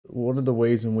one of the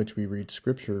ways in which we read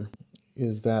Scripture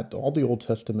is that all the Old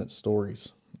Testament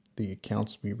stories, the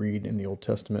accounts we read in the Old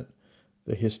Testament,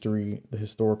 the history, the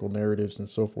historical narratives, and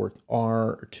so forth,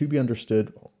 are to be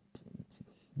understood,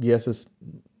 yes, as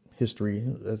history,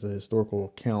 as a historical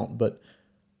account, but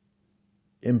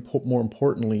more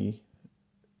importantly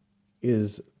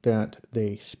is that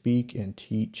they speak and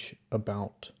teach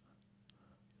about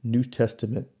New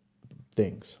Testament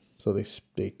things. So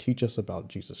they teach us about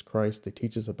Jesus Christ. They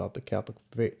teach us about the Catholic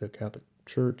faith, the Catholic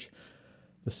Church,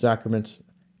 the sacraments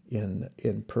in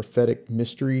prophetic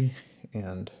mystery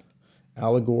and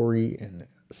allegory and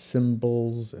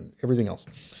symbols and everything else.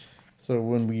 So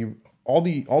when we all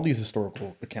these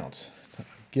historical accounts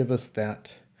give us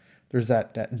that there's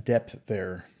that depth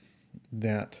there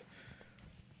that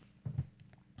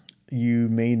you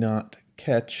may not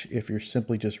catch if you're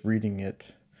simply just reading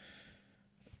it,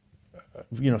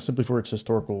 simply for its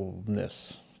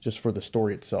historicalness, just for the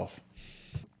story itself.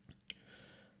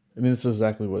 I mean, this is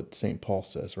exactly what St. Paul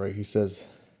says, right? He says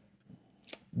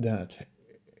that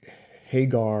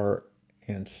Hagar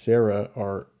and Sarah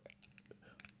are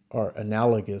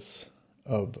analogous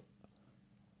of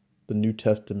the New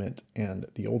Testament and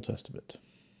the Old Testament.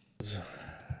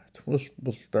 We'll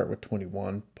start with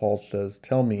 21. Paul says,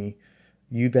 "Tell me,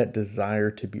 you that desire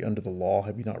to be under the law,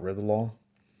 have you not read the law?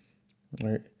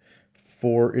 Right?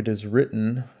 For it is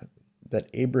written that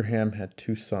Abraham had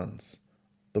two sons,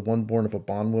 the one born of a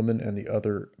bondwoman and the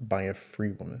other by a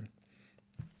free woman."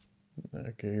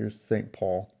 Okay, here's St.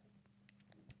 Paul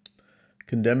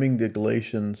condemning the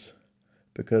Galatians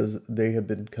because they have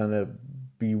been kind of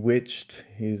bewitched,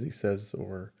 he says,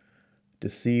 or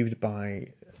deceived by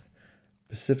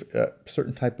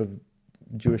certain type of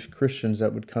Jewish Christians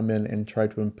that would come in and try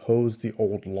to impose the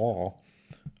old law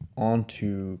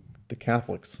onto the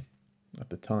Catholics at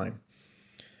the time,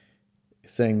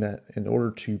 saying that in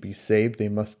order to be saved, they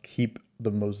must keep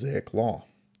the Mosaic law.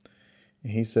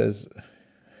 And he says,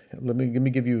 let me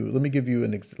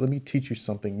teach you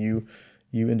something, you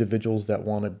individuals that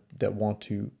want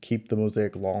to keep the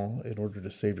Mosaic law in order to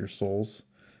save your souls.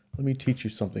 Let me teach you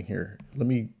something here. Let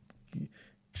me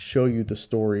show you the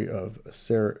story of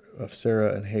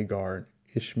Sarah and Hagar,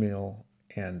 Ishmael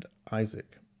and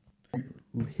Isaac.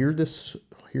 Hear this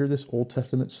Old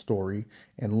Testament story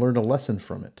and learn a lesson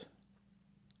from it.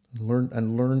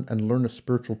 Learn a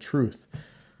spiritual truth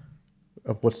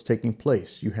of what's taking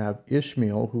place. You have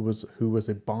Ishmael, who was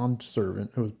a bond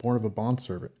servant, who was born of a bond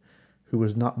servant, who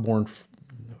was not born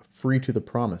free to the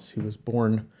promise. He was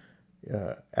born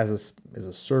as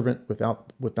a servant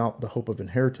without the hope of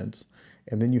inheritance.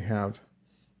 And then you have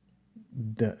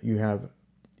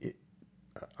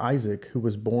Isaac, who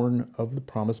was born of the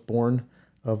promise, born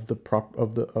of the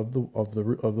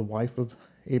wife of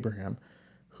Abraham,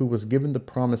 who was given the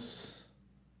promise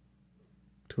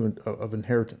of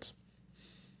inheritance.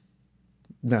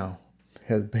 Now,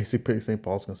 basically, St.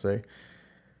 Paul's going to say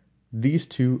these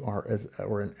two are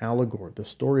an allegory. The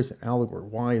story is an allegory.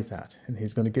 Why is that? And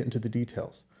he's going to get into the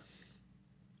details.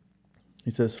 He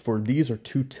says, "For these are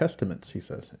two testaments," he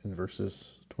says in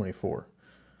verses 24.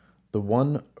 "The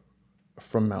one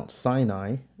from Mount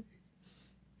Sinai,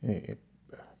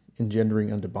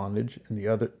 engendering unto bondage, and the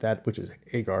other that which is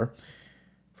Hagar.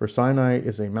 For Sinai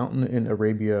is a mountain in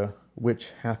Arabia,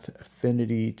 which hath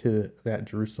affinity to that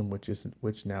Jerusalem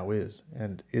which now is,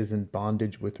 and is in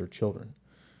bondage with her children."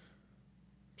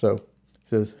 So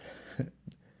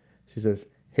she says,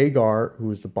 Hagar, who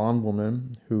is the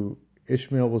bondwoman who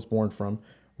Ishmael was born from,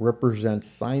 represents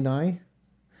Sinai,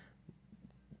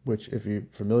 which, if you're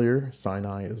familiar,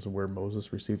 Sinai is where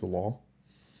Moses received the law.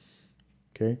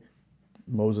 Okay,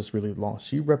 Moses really law.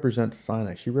 She represents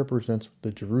Sinai. She represents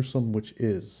the Jerusalem which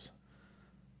is.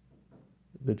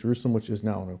 The Jerusalem which is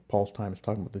now. In Paul's time is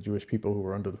talking about the Jewish people who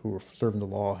were serving the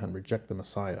law and reject the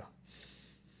Messiah.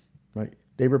 Right?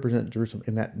 They represent Jerusalem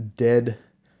in that dead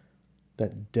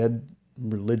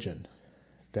religion,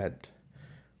 that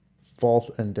false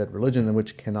and dead religion in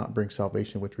which cannot bring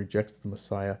salvation, which rejects the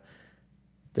Messiah.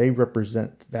 They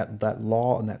represent that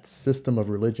law, and that system of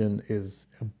religion is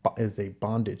a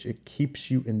bondage. It keeps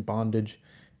you in bondage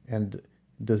and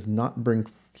does not bring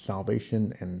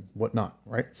salvation and whatnot,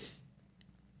 right?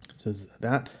 It says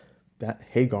that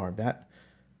Hagar, that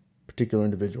particular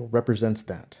individual, represents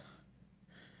that,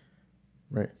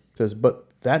 right? It says,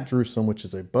 "But that Jerusalem which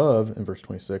is above," in verse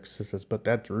 26, it says, "But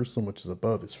that Jerusalem which is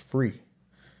above is free,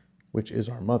 which is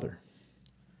our mother."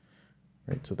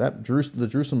 Right? So that the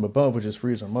Jerusalem above, which is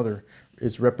free as our mother,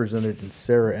 is represented in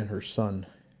Sarah and her son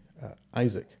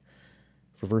Isaac.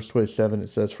 For verse 27, it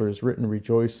says, "For it is written,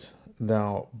 Rejoice,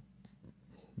 thou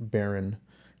barren,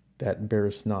 that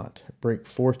bearest not. Break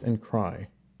forth and cry,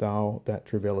 thou that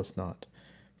travailest not.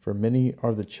 For many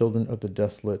are the children of the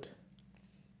desolate,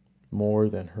 more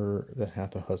than her that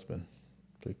hath a husband.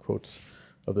 So he quotes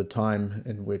of the time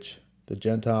in which the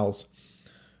Gentiles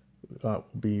will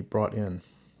be brought in.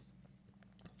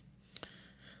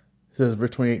 It says,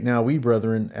 verse 28, now we,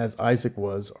 brethren, as Isaac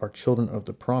was, are children of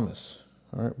the promise.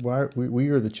 All right, why we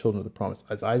are the children of the promise.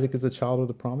 As Isaac is a child of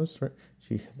the promise, right?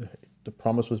 The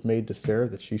promise was made to Sarah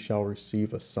that she shall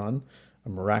receive a son, a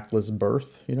miraculous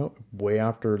birth, way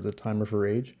after the time of her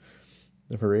age,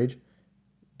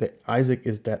 that Isaac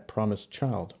is that promised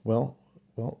child. Well,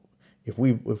 if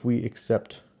we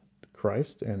accept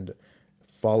Christ and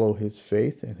follow his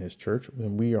faith and his church,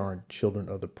 then we are children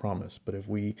of the promise. But if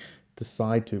we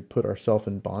decide to put ourselves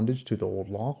in bondage to the old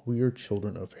law, we are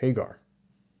children of Hagar.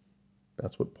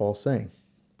 That's what Paul's saying.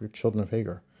 We're children of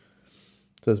Hagar.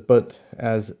 It says, but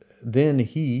as then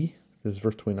he, this is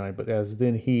verse 29, but as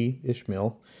then he,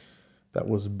 Ishmael, that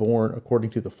was born according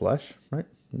to the flesh, right?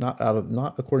 Not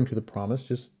according to the promise,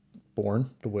 just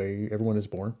born the way everyone is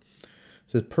born.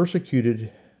 It says,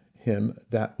 persecuted him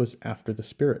that was after the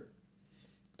Spirit.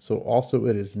 So also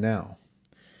it is now.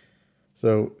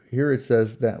 So here it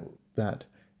says that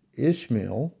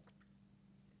Ishmael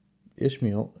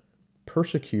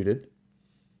persecuted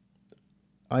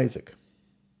Isaac.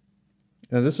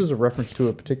 Now this is a reference to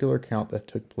a particular account that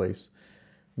took place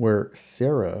where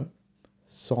Sarah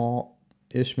saw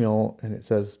Ishmael, and it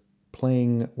says,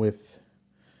 playing with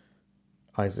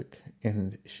Isaac,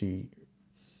 and she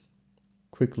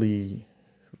quickly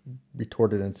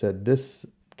retorted and said,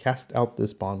 cast out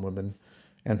this bondwoman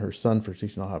and her son, for she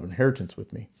shall not have inheritance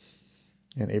with me.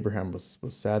 And Abraham was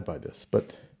sad by this.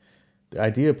 But the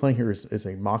idea of playing here is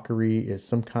a mockery, is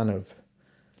some kind of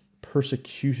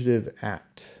persecutive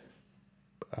act.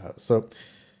 So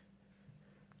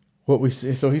he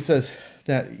says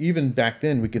that even back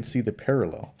then we can see the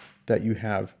parallel, that you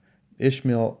have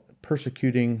Ishmael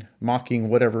persecuting, mocking,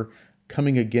 whatever,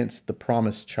 coming against the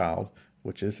promised child,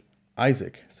 which is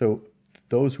Isaac. So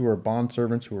those who are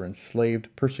bondservants, who are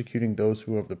enslaved, persecuting those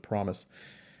who have the promise.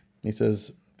 He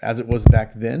says, as it was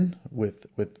back then with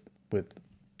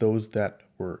those that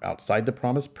were outside the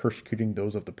promise, persecuting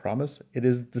those of the promise, it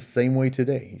is the same way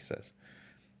today, he says.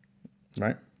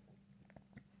 Right?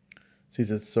 So he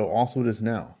says, so also it is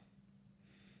now.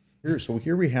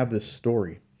 Here we have this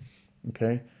story.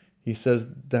 Okay? He says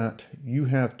that you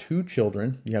have two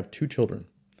children,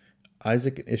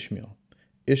 Isaac and Ishmael.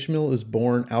 Ishmael is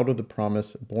born out of the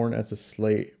promise, born as a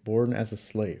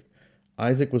slave.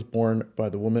 Isaac was born by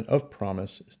the woman of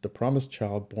promise, is the promised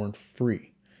child born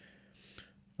free.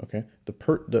 Okay,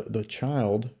 the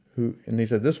child who, and they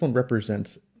said this one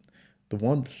represents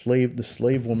the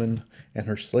slave woman and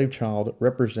her slave child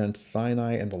represents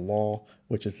Sinai and the law,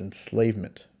 which is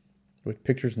enslavement, which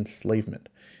pictures enslavement.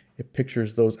 It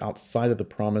pictures those outside of the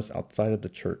promise, outside of the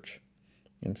church,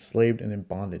 enslaved and in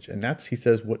bondage. And that's, he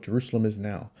says, what Jerusalem is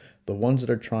now. The ones that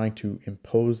are trying to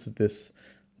impose this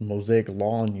Mosaic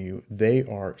law on you, they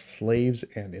are slaves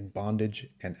and in bondage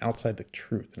and outside the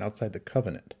truth and outside the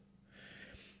covenant.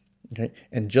 Okay,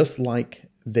 and just like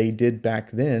they did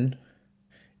back then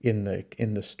in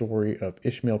the story of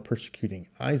Ishmael persecuting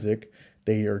Isaac,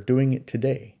 they are doing it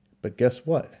today. But guess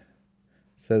what? It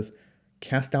says,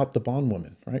 cast out the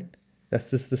bondwoman, right? That's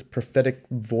this prophetic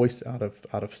voice out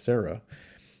of Sarah.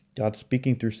 God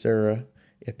speaking through Sarah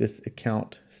at this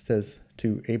account says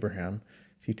to Abraham,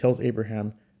 she tells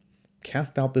Abraham,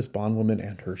 cast out this bondwoman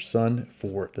and her son,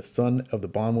 for the son of the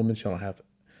bondwoman shall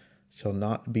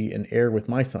not be an heir with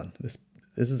my son. This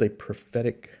is a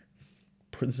prophetic,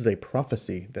 this is a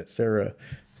prophecy that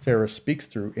Sarah speaks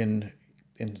through in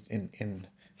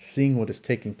seeing what is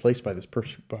taking place by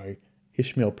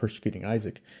Ishmael persecuting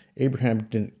Isaac. Abraham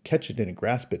didn't catch it, didn't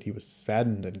grasp it. He was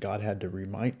saddened, and God had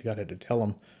to tell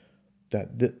him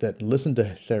that listen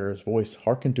to Sarah's voice,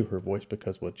 hearken to her voice,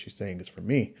 because what she's saying is for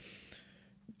me.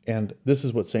 And this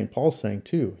is what St. Paul's saying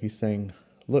too. He's saying,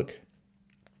 look,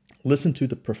 listen to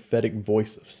the prophetic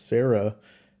voice of Sarah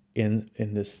in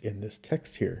this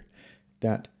text here,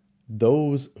 that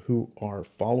those who are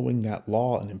following that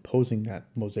law and imposing that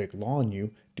Mosaic law on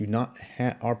you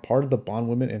are part of the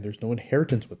bondwoman, and there's no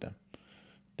inheritance with them.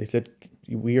 They said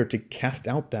we are to cast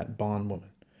out that bondwoman,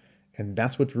 and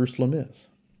that's what Jerusalem is.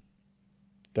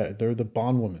 That they're the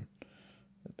bondwoman.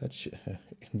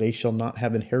 They shall not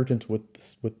have inheritance with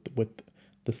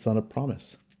the Son of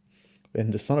Promise,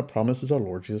 and the Son of Promise is our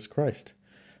Lord Jesus Christ.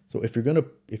 So if you're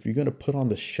gonna put on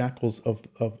the shackles of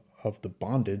the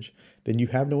bondage, then you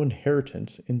have no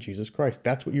inheritance in Jesus Christ.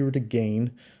 That's what you were to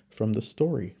gain from the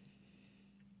story.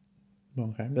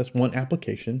 Okay, that's one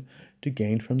application to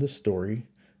gain from the story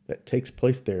that takes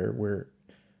place there, where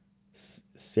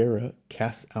Sarah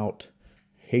casts out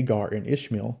Hagar and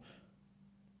Ishmael,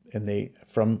 and they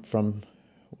from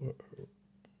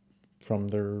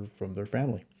their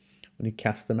family. When she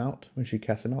cast them out,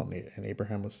 and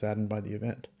Abraham was saddened by the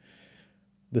event.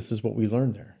 This is what we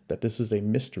learn there, that this is a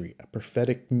mystery, a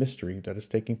prophetic mystery that is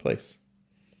taking place.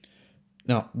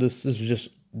 Now, this is just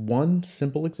one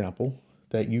simple example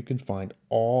that you can find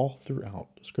all throughout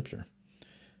Scripture.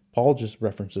 Paul just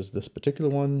references this particular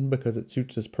one because it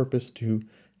suits his purpose to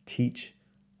teach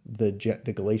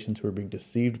the Galatians who are being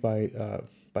deceived by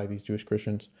these Jewish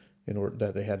Christians in order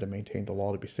that they had to maintain the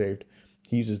law to be saved.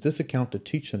 He uses this account to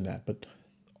teach them that, but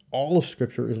all of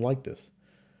Scripture is like this.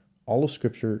 All of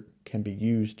Scripture can be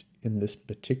used in this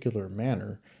particular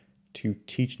manner to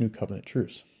teach New Covenant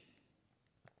truths.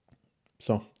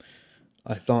 So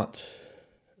I thought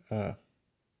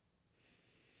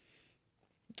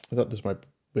this might,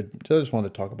 but I just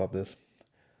wanted to talk about this.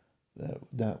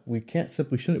 That we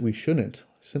shouldn't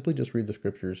simply just read the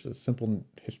Scriptures as simple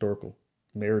historical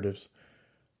narratives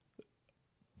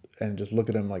and just look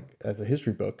at them like as a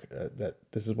history book, that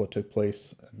this is what took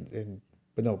place.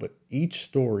 But each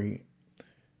story,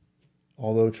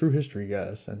 although true history,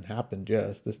 yes, and happened,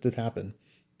 yes, this did happen.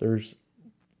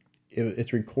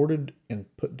 It's recorded and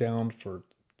put down for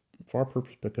our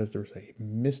purpose because there's a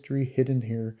mystery hidden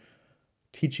here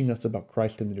teaching us about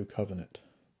Christ in the New Covenant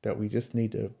that we just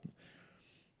need to,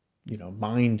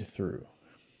 mind through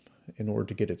in order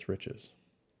to get its riches.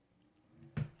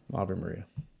 Ave Maria.